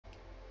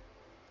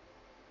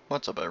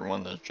What's up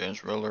everyone, this is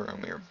James Riller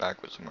and we are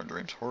back with some more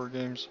Dreams horror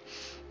games,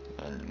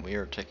 and we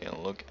are taking a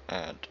look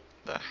at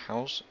The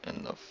House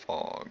in the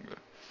Fog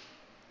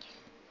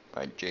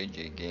by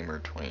JJ Gamer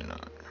 29.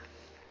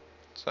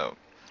 So,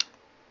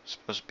 it's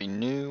supposed to be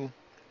new,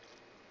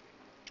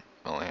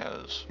 only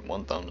has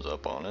one thumbs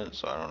up on it,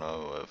 so I don't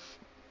know if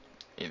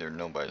either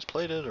nobody's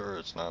played it or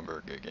it's not a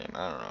very good game,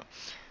 I don't know.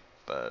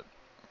 But,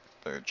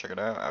 better check it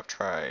out. I've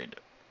tried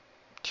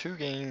 2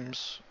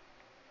 games,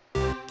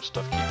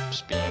 stuff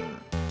keeps being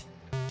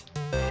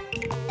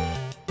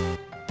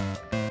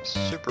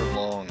super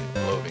long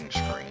loading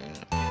screen,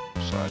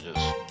 so I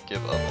just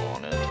give up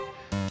on it.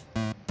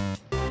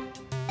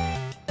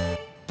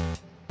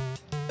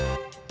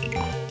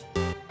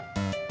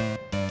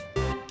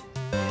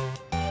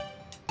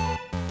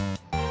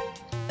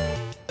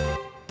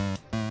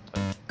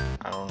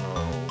 I don't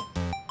know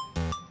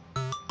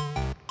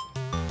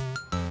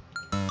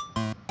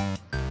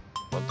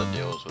what the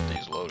deal is with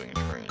these loading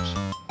screens.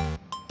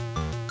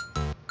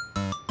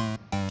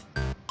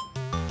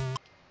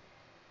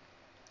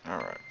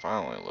 Alright,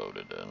 finally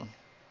loaded in.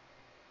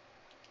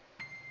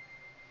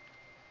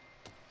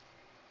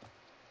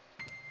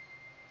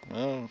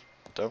 Well,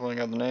 definitely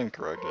got the name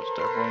correct. It's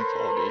definitely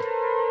Foggy.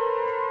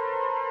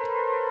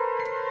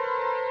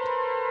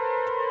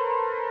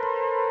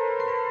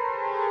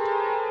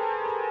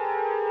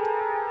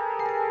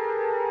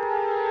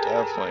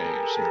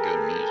 Definitely some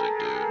good music,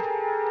 dude.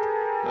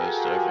 This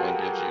definitely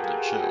gives you the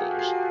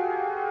chills.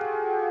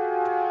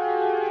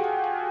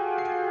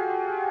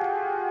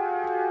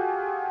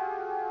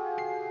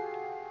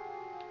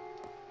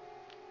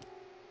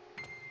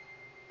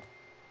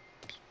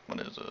 What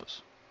is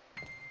this?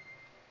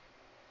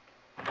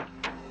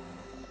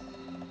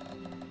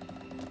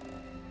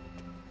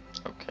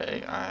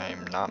 Okay,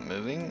 I'm not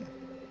moving.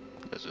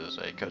 This is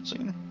a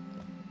cutscene.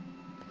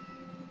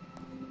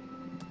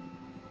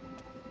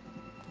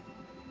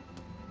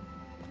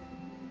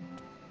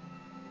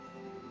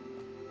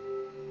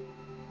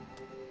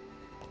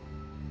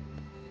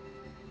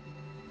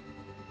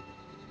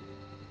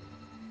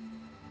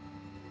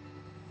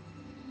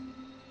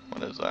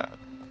 What is that?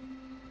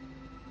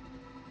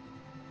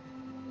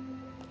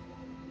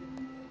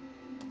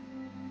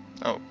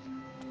 Oh.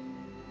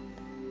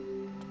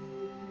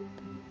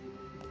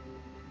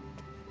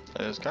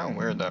 It's kind of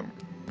weird that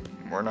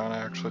we're not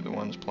actually the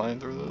ones playing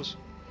through this.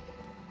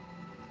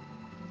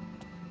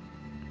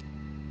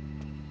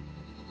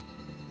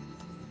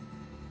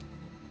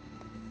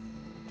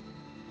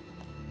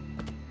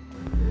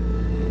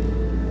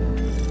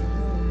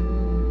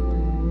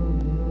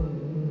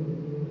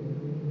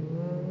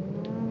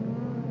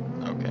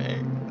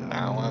 Okay,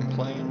 now I'm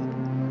playing.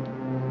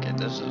 Okay,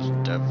 this is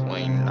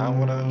definitely not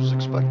what I was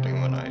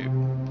expecting when I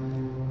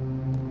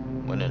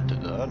went into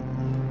that.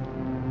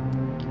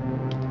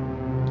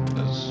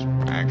 This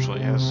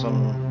actually has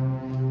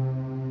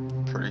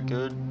some pretty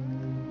good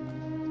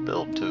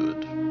build to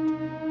it.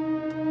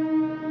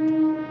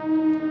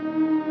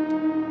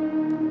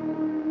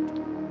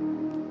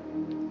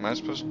 Am I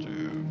supposed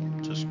to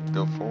just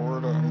go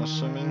forward, I'm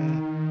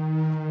assuming?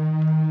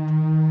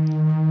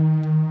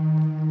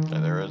 Okay,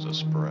 there is a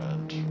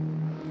sprint.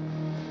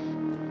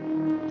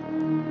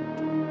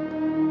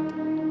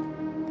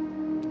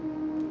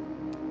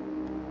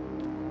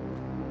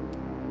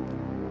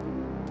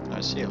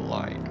 I see a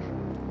light.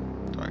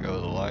 Do I go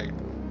to the light?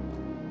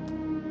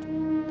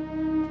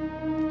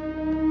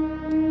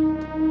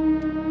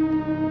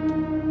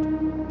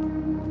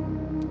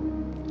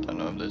 I don't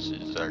know if this is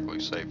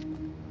exactly safe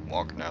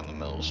walking down the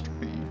middle of the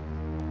street.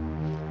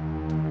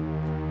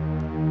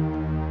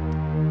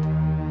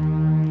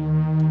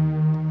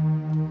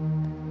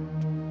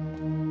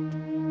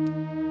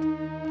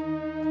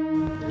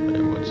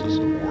 Hey, what's this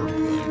orb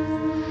thing?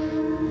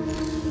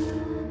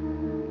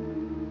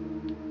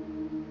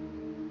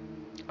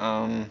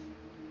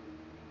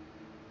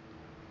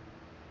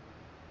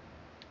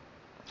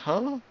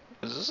 Huh?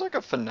 Is this like a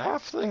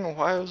FNAF thing?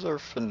 Why is there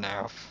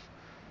FNAF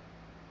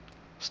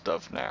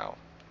stuff now?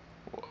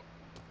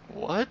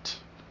 What?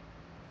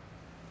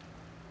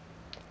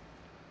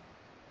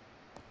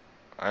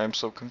 I am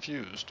so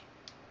confused.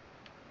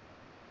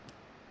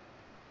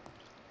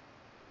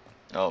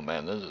 Oh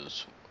man, this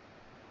is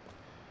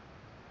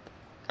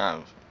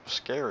kind of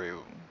scary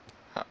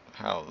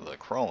how the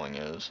crawling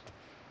is.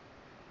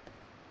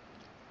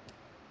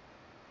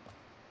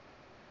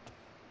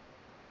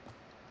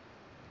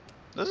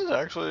 This is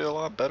actually a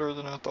lot better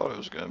than I thought it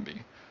was going to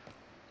be.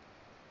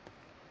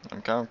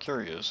 I'm kind of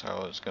curious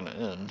how it's going to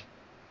end.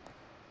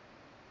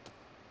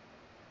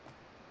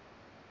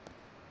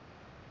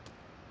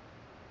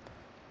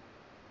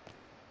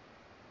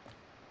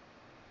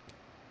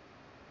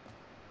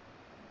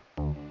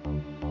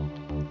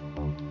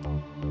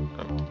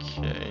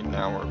 Okay,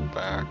 now we're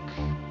back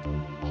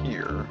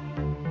here.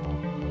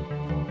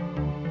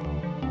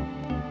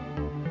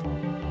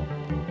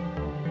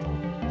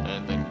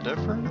 Anything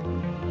different?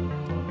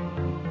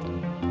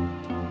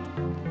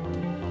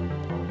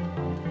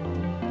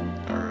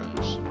 Or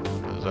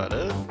is that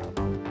it?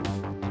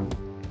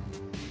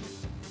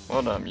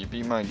 Well done, you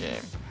beat my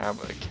game.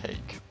 Have a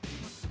cake.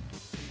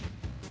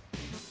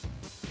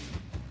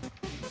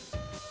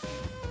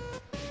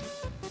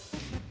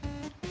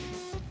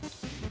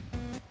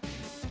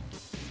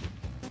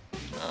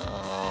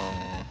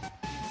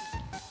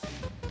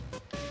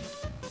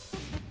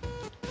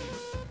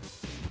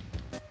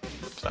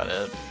 Is that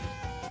it?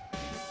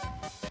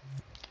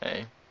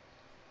 Okay.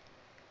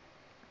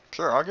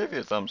 Sure, I'll give you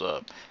a thumbs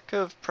up. Could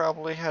have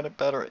probably had a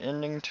better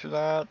ending to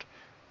that,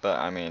 but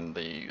I mean,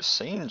 the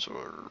scenes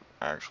were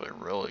actually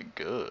really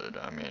good.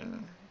 I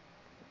mean,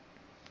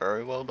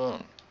 very well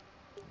done.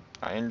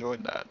 I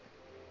enjoyed that.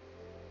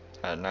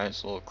 Had a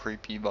nice little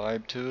creepy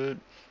vibe to it.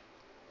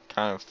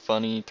 Kind of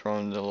funny,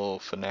 throwing the little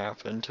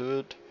FNAF into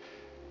it.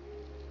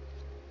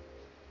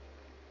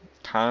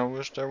 Kind of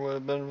wish there would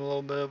have been a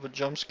little bit of a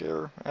jump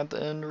scare at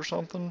the end or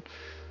something.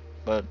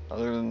 But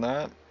other than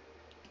that,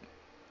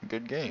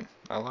 good game.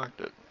 I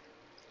liked it.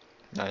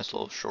 Nice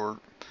little short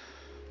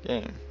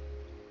game.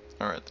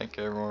 Alright, thank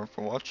you everyone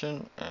for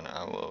watching, and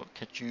I will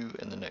catch you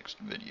in the next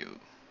video.